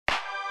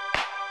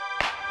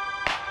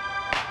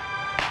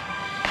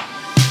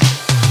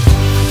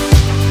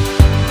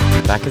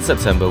Back in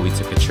September, we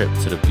took a trip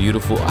to the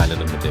beautiful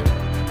island of Madeira.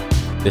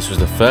 This was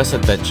the first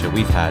adventure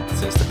we've had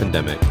since the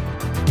pandemic,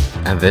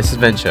 and this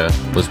adventure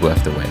was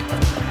worth the wait.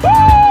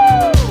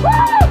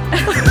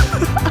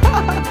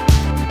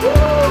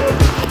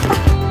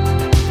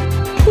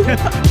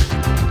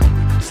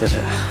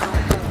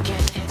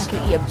 I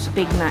could eat a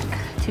Big Mac,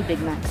 2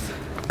 Big Macs.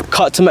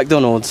 Cut to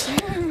McDonald's.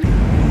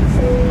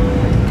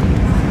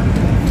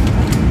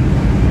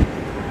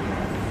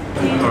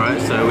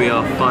 Alright, so we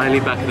are finally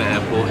back at the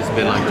airport. It's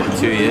been like, what,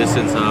 2 years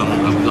since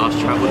I've last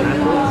travelled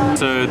there.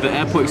 So the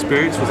airport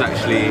experience was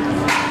actually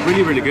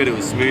really good. It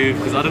was smooth,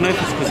 because I don't know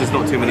if it's because there's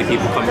not too many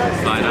people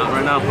flying out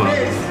right now, but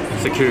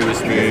security was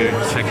smooth,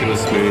 check-in was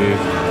smooth.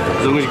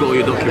 As long as you got all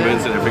your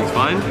documents and everything's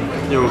fine,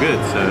 you're all good.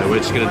 So we're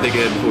just going to dig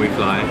in before we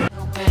fly.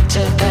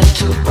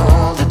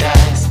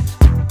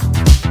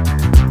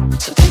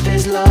 So take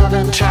this love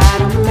and try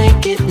to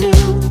make it new.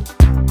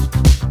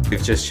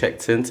 We've just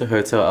checked into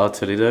Hotel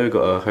Alto Lido. We've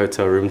got a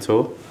hotel room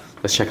tour.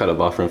 Let's check out the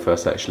bathroom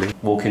first actually.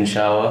 Walk-in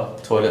shower,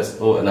 toilets,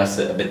 oh, and that's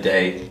it, a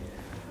bidet.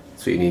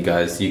 That's what you need,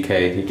 guys. UK,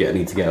 you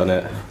need to get on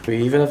it.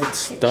 We even have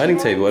a dining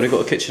table and we've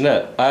got a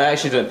kitchenette. I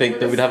actually don't think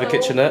that we'd have a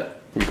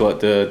kitchenette. We've got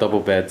the double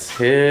beds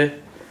here.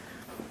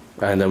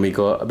 And then we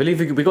got, I believe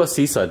we got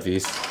seaside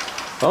views.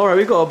 Alright,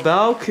 we got a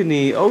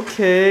balcony,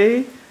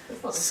 okay.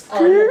 There's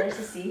the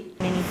sea.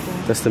 Mini pool.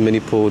 That's the mini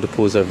pool, the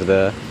pool's over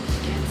there.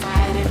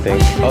 I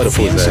think. Oh, the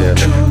pool's there,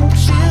 yeah.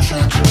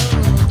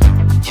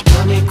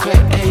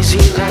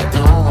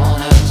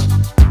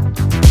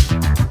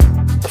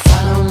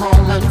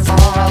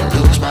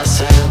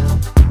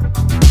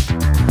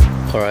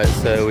 Alright,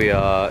 so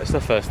it's the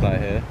first night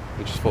here.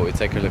 We just thought we'd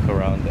take a look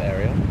around the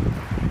area.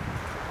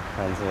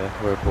 And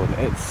we're recording.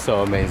 It's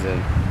so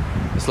amazing.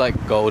 It's like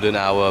golden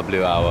hour,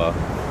 blue hour.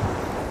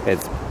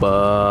 It's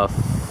buff.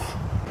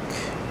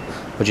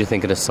 What do you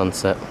think of the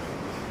sunset?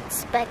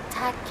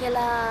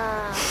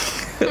 Spectacular!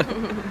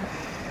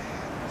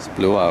 It's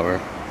blue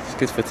hour. It's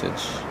good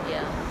footage.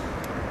 Yeah.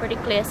 Pretty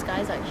clear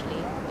skies actually.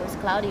 It was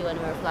cloudy when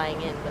we were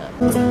flying in, but...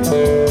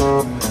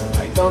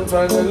 I don't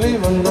try to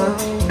leave her now.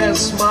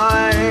 That's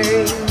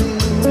mine.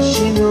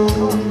 She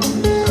knows.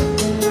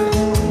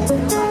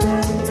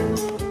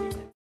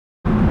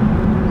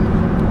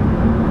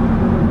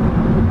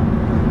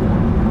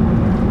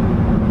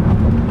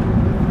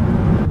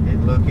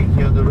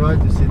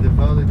 You see the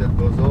valley that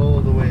goes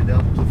all the way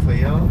down to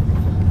Fayal.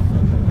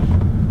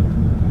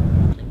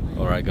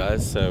 Alright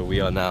guys, so we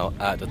are now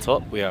at the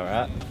top. We are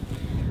at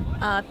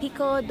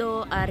Pico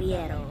do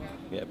Arieiro.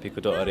 Yeah,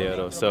 Pico do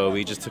Arieiro. So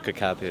we just took a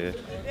cab here.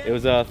 It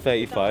was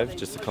 35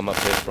 just to come up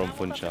here from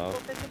Funchal.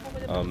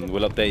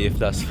 We'll update you if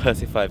that's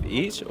 35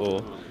 each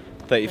or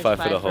 35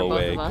 for the whole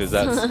way, because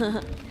that's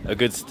a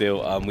good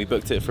steal. We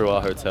booked it through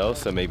our hotel,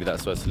 so maybe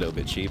that's why it's a little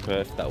bit cheaper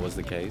if that was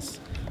the case.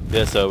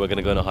 Yeah, so we're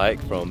gonna go on a hike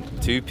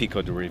to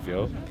Pico de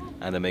Ruivo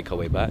and then make our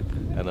way back.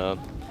 And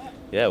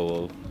yeah,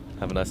 we'll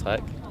have a nice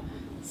hike.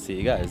 See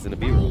you guys in a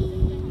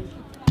B-roll.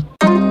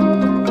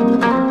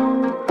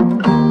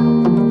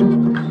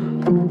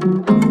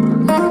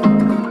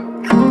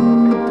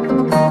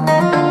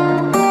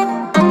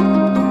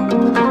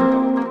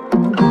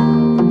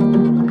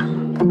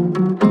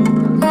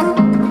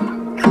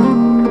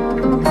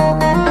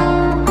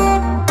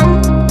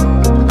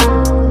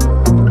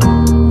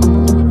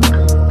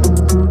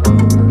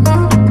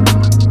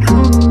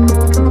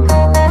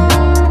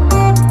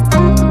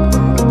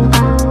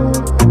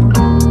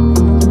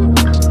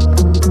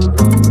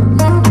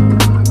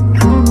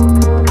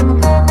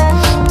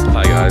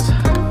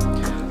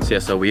 Yeah,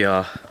 so we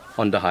are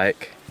on the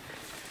hike.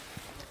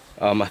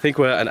 I think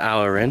we're an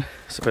hour in.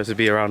 It's supposed to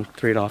be around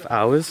 3.5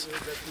 hours.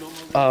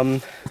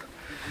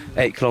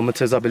 8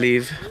 kilometers, I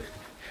believe.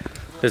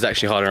 It's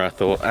actually harder than I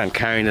thought. And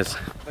carrying this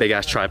big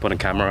ass tripod and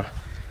camera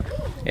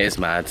is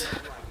mad.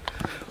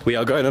 We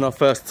are going on our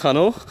first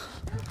tunnel.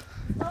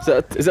 Is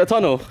it a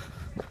tunnel?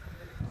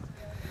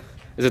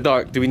 Is it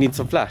dark? Do we need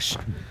some flash?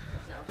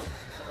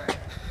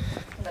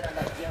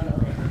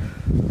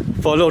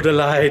 Follow the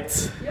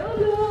light.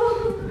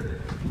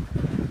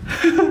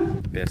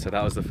 Yeah, so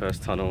that was the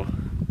first tunnel.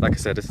 Like I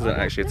said, this isn't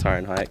actually a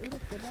tiring hike.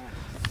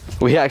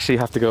 We actually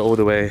have to go all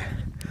the way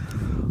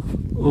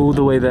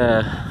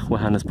there where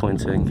Hannah's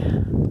pointing.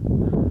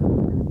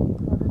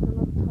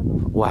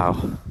 Wow.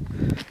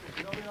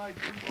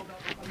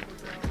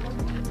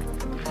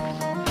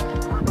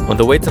 On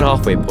the way to the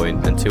halfway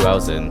point and 2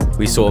 hours in,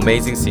 we saw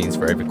amazing scenes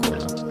for every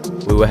corner.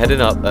 We were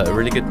heading up at a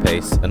really good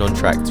pace and on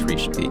track to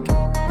reach the peak.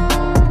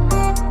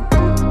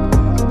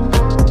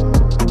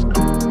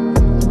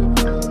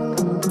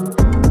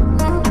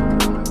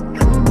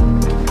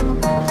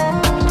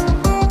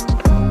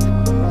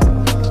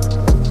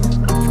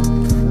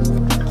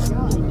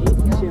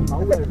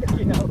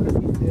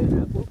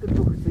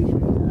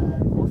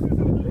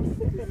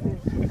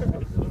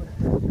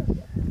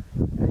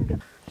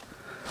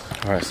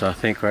 Alright, so I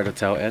think we're at the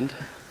tail end,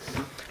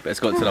 but it's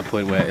got to that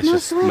point where it's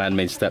just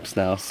man-made steps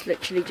now. It's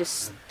literally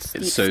just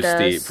It's so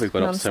steep. We've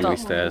gone up so many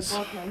stairs.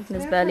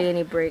 There's barely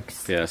any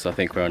breaks. Yeah, so I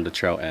think we're on the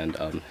trail end.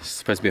 It's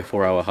supposed to be a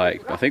 4-hour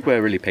hike, but I think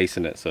we're really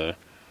pacing it, so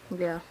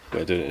yeah,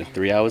 we're doing it in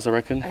 3 hours, I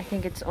reckon. I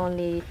think it's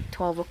only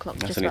 12 o'clock.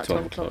 That's just only about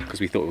 12 o'clock.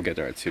 because we thought we'd get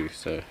there at 2,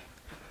 so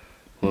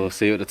we'll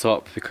see you at the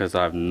top because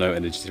I have no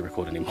energy to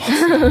record anymore. So,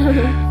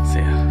 see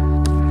ya.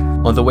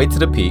 On the way to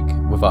the peak,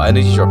 with our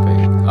energy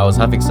dropping, I was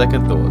having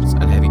second thoughts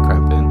and heavy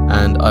cramping,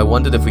 and I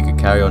wondered if we could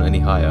carry on any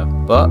higher,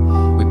 but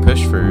we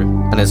pushed through,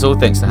 and it's all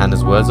thanks to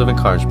Hannah's words of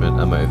encouragement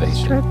and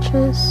motivation.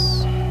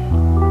 Stretches.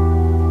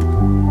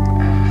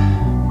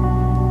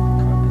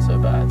 It's so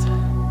bad.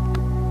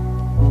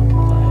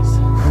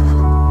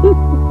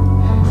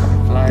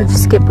 Flies. Did you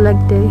skip leg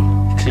day?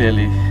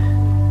 Clearly.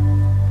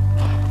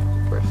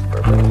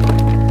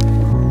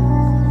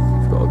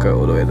 Gotta go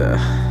all the way there.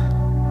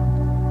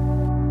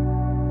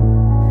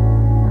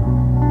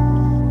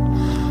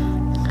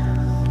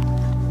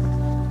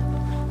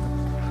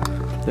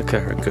 Look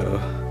at her go.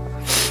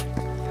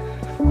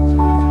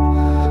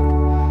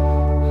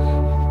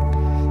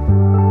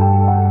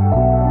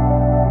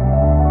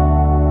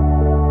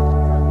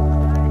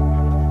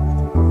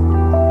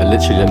 It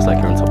literally looks like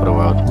you're on top of the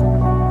world.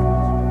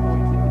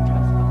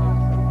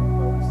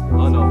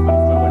 Oh no,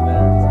 we're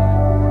there.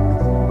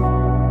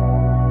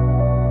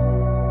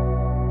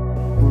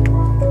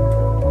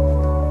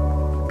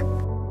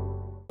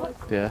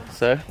 Yeah,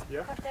 so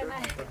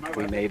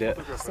we made it.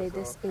 Say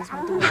this is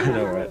my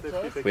No,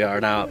 right. We are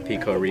now at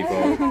Pico,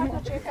 Ruivo.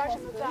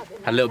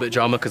 Had a little bit of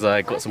drama because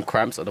I got some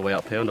cramps on the way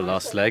up here on the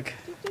last leg.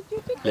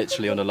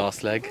 Literally on the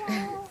last leg.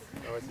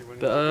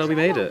 But we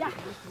made it.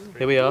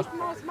 Here we are.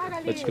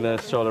 We're just gonna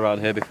stroll around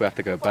here before we have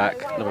to go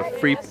back. Another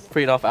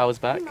 3.5 hours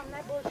back.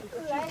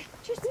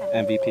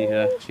 MVP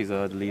here. She's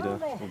the leader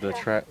of the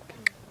trek.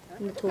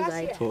 I'm the tour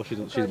guide.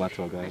 She's my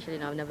tour guide. Actually,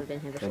 no, I've never been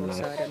here before,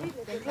 so I don't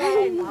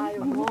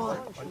know.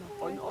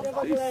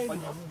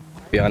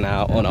 We are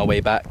now on our way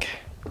back.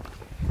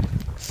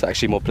 It's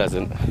actually more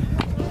pleasant.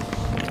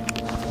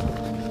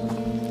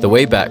 The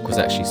way back was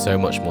actually so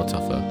much more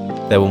tougher.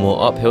 There were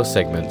more uphill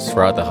segments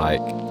throughout the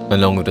hike,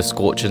 along with the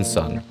scorching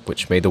sun,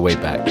 which made the way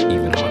back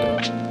even harder.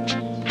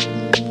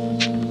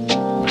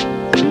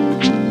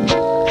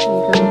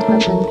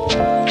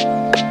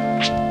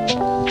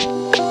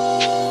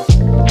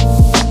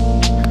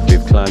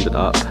 We've climbed it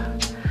up.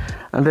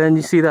 And then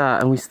you see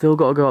that, and we still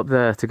got to go up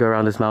there to go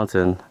around this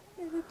mountain.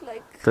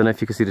 Don't know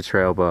if you can see the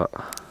trail, but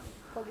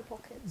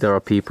there are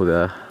people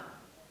there.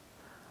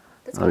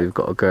 And we've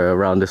got to go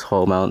around this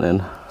whole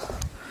mountain.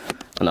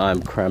 And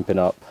I'm cramping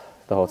up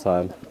the whole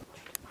time.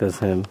 There's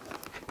him.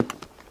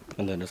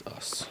 And then there's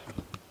us.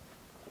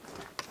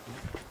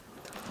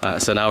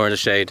 So now we're in the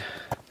shade.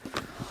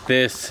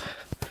 This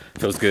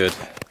feels good.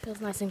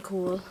 Feels nice and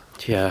cool.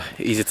 Yeah,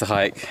 easy to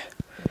hike.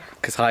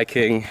 Because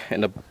hiking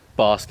in the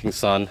basking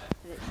sun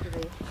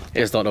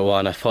is not the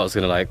one. I thought I was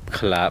going to like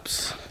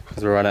collapse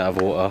because we're running out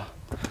of water.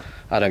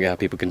 I don't get how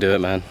people can do it,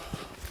 man. I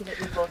feel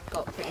like we both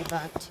got pretty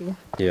bad too.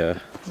 Yeah.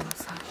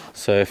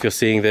 So if you're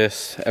seeing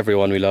this,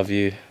 everyone, we love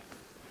you.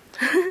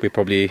 I'm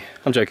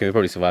joking, we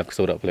probably survived because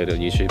I would upload it on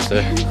YouTube, so.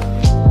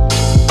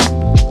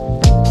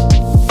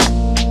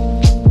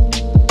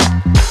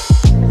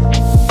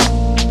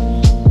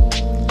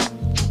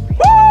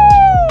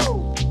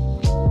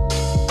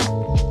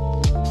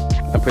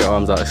 And put your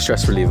arms out, a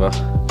stress reliever.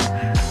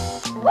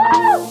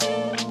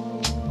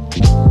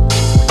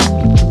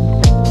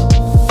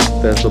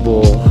 There's the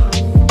ball.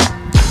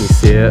 You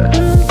see it?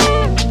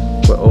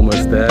 We're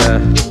almost there.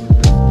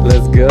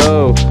 Let's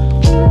go.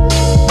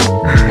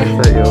 Is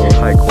that your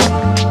hike walk?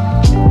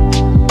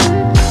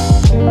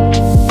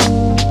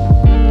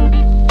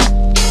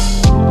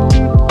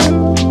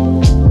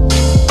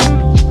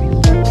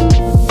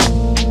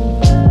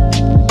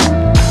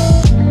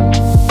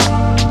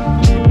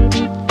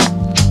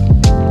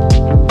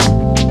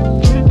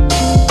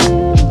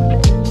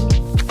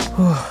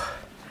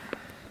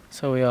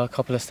 So we are a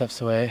couple of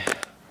steps away.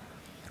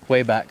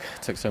 Way back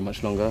took so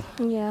much longer.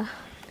 Yeah.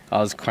 I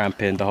was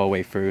cramping the whole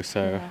way through,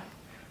 so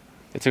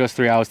it took us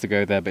 3 hours to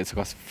go there, but it took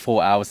us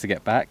 4 hours to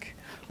get back.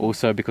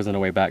 Also, because on the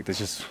way back, there's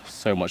just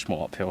so much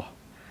more uphill.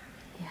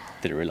 Yeah.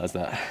 Didn't realize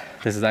that.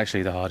 This is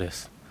actually the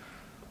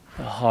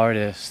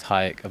hardest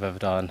hike I've ever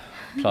done.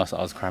 Plus,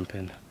 I was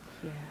cramping.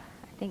 Yeah.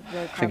 I think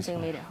the cramping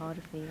made it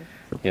harder for you.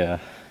 Yeah.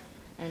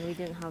 And we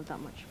didn't have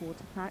that much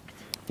water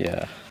packed.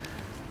 Yeah.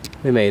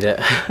 We made it.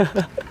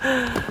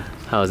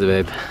 How was it,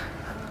 babe?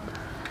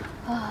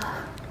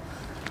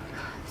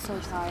 So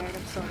tired,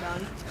 I'm so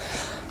done.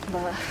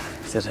 But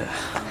Did it?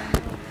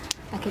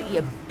 I could eat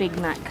a Big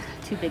Mac,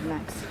 2 Big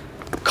Macs.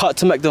 Cut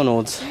to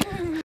McDonald's.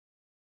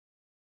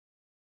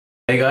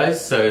 Hey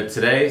guys, so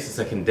today is the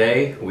second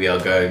day. We are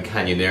going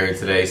canyoneering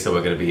today, so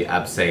we're going to be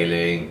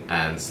abseiling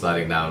and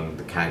sliding down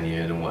the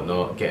canyon and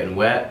whatnot, getting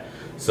wet.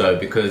 So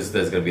because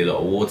there's going to be a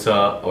lot of water,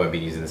 I won't be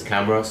using this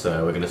camera,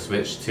 so we're going to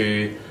switch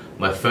to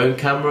my phone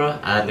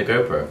camera and the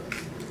GoPro.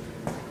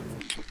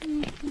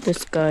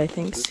 This guy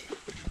thinks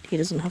he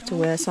doesn't have to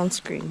wear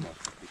sunscreen.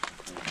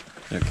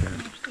 Okay.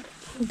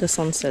 The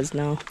sun says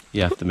no.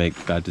 You have to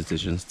make bad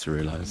decisions to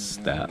realise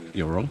that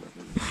you're wrong,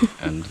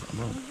 and I'm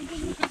wrong.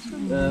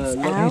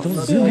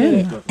 Don't zoom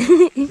in.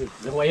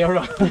 The way you're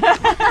wrong.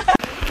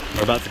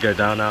 We're about to go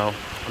down now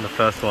on the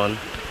first one.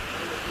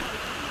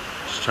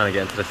 Just trying to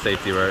get into the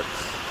safety ropes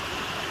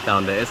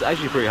down there. It's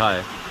actually pretty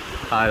high,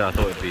 higher than I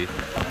thought it'd be.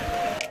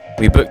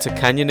 We booked a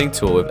canyoning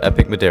tour with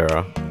Epic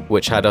Madeira,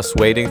 which had us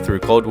wading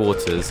through cold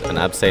waters and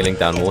abseiling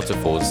down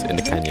waterfalls in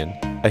the canyon.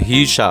 A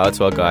huge shout out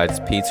to our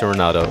guides Peter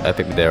and Alto of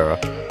Epic Madeira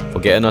for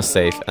getting us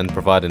safe and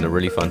providing a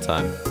really fun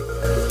time.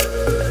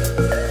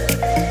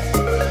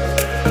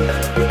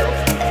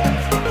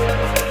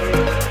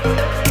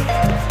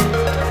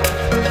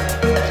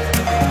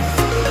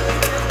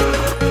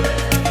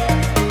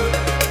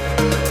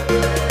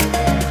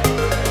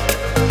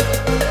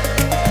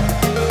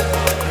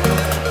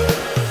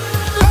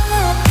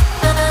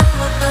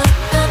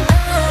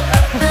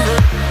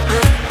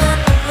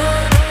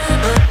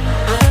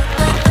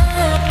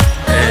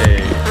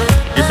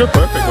 You're so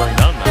perfect going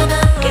down, man.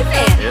 Is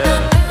it?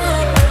 Yeah.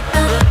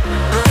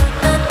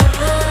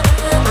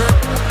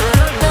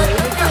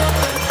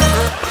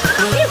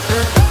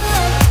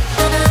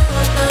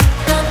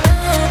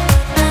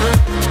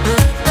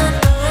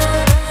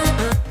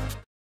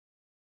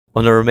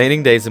 On the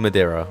remaining days in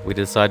Madeira, we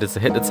decided to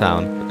hit the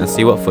town and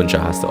see what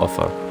Funchal has to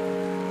offer.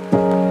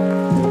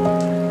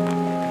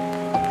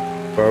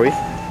 Where are we?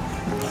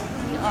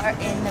 We are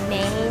in the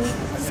main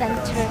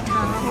center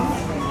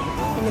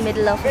town, in the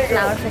middle of a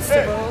flower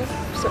festival,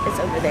 so it's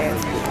over there.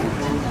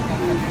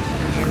 And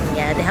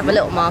yeah, they have a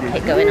little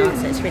market going on,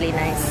 so it's really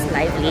nice,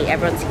 lively,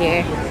 everyone's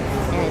here.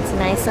 And it's a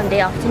nice Sunday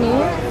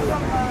afternoon.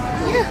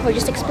 Yeah, we're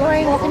just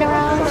exploring, walking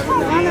around.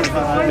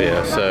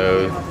 Yeah,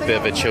 so a bit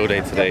of a chill day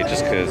today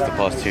just because the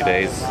past 2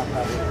 days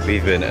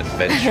we've been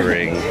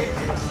adventuring,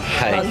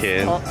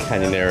 hiking,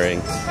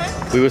 canyoneering.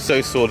 We were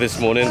so sore this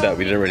morning that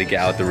we didn't really get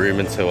out of the room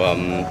until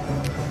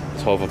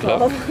 12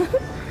 o'clock.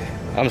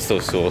 I'm still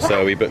sore,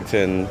 so we booked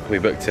in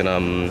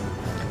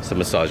some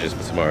massages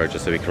for tomorrow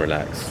just so we can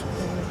relax.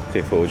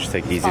 We thought we'd just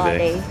take it easy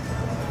day.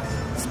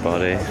 Spa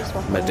day.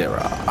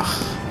 Madeira.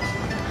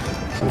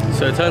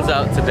 So it turns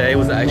out today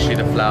was actually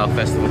the flower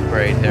festival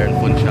parade here in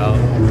Funchal.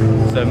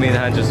 So me and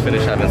Han just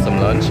finished having some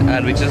lunch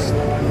and we just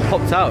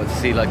popped out to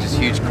see like just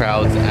huge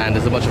crowds, and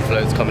there's a bunch of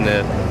floats coming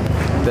in.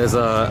 There's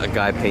a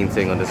guy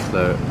painting on this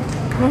float.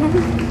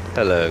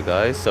 Hello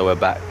guys, so we're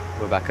back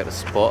at the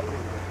spot.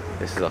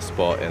 This is our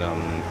spot in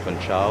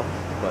Funchal.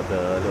 Got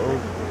the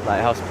little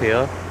lighthouse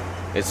pier.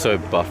 It's so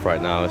buff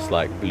right now. It's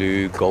like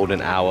blue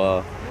golden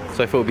hour.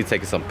 So I thought we'd be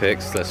taking some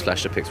pics. Let's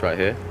flash the pics right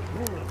here.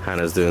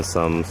 Hannah's doing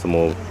some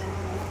more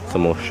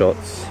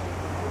shots.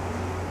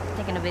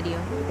 Taking a video.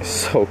 It's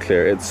so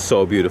clear. It's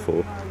so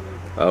beautiful.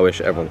 I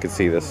wish everyone could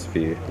see this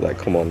view. Like,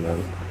 come on,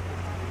 man.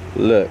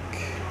 Look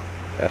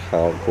at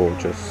how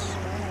gorgeous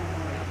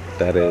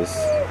that is.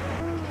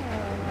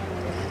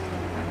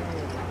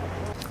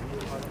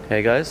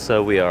 Hey guys,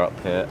 so we are up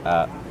here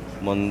at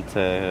Mont.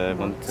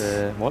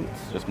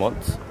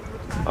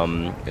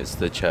 It's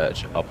the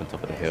church up on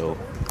top of the hill.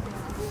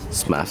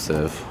 It's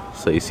massive.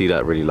 So you see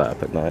that really light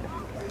up at night.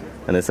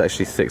 And it's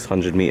actually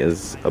 600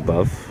 meters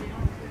above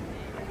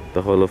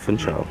the whole of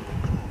Funchal.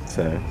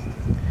 So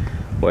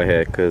we're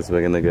here because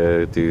we're gonna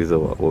go do the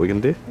what are we gonna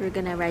do? We're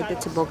gonna ride the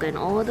toboggan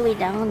all the way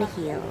down the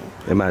hill.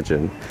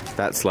 Imagine,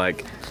 that's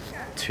like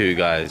 2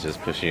 guys just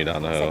pushing you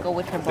down the hill. It's like a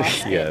wicker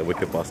basket. Yeah,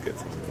 wicker basket.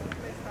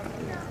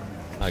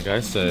 Hi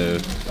guys, so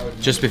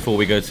just before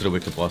we go to the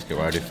wicker basket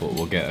ride, I thought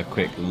we'll get a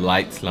quick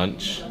light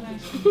lunch.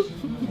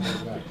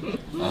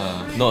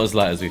 Not as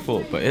light as we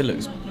thought, but it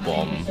looks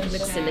bomb. It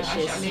looks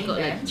delicious. You got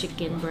like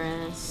chicken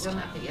breast, you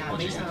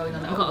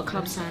got a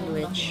club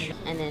sandwich,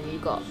 and then you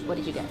got, what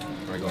did you get?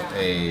 I got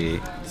a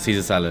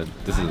Caesar salad.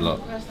 This is a lot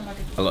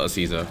of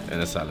Caesar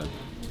in a salad.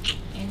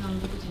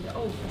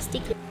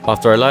 Sticky.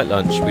 After our light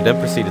lunch, we then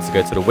proceeded to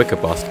go to the wicker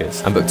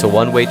baskets and booked a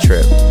one-way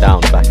trip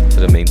down back to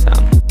the main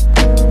town.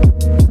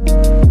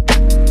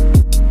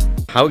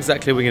 How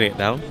exactly are we gonna get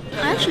down?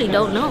 I actually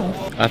don't know.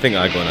 I think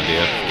I got an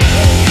idea.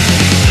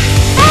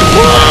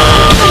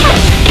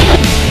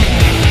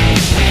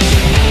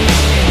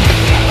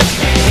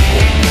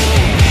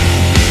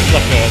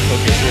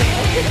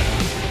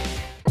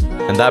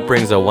 And that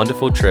brings our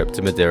wonderful trip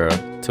to Madeira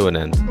to an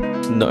end.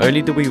 Not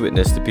only did we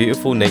witness the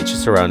beautiful nature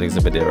surroundings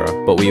of Madeira,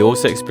 but we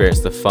also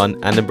experienced the fun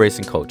and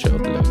embracing culture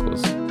of the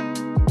locals.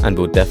 And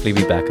we'll definitely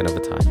be back another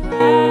time.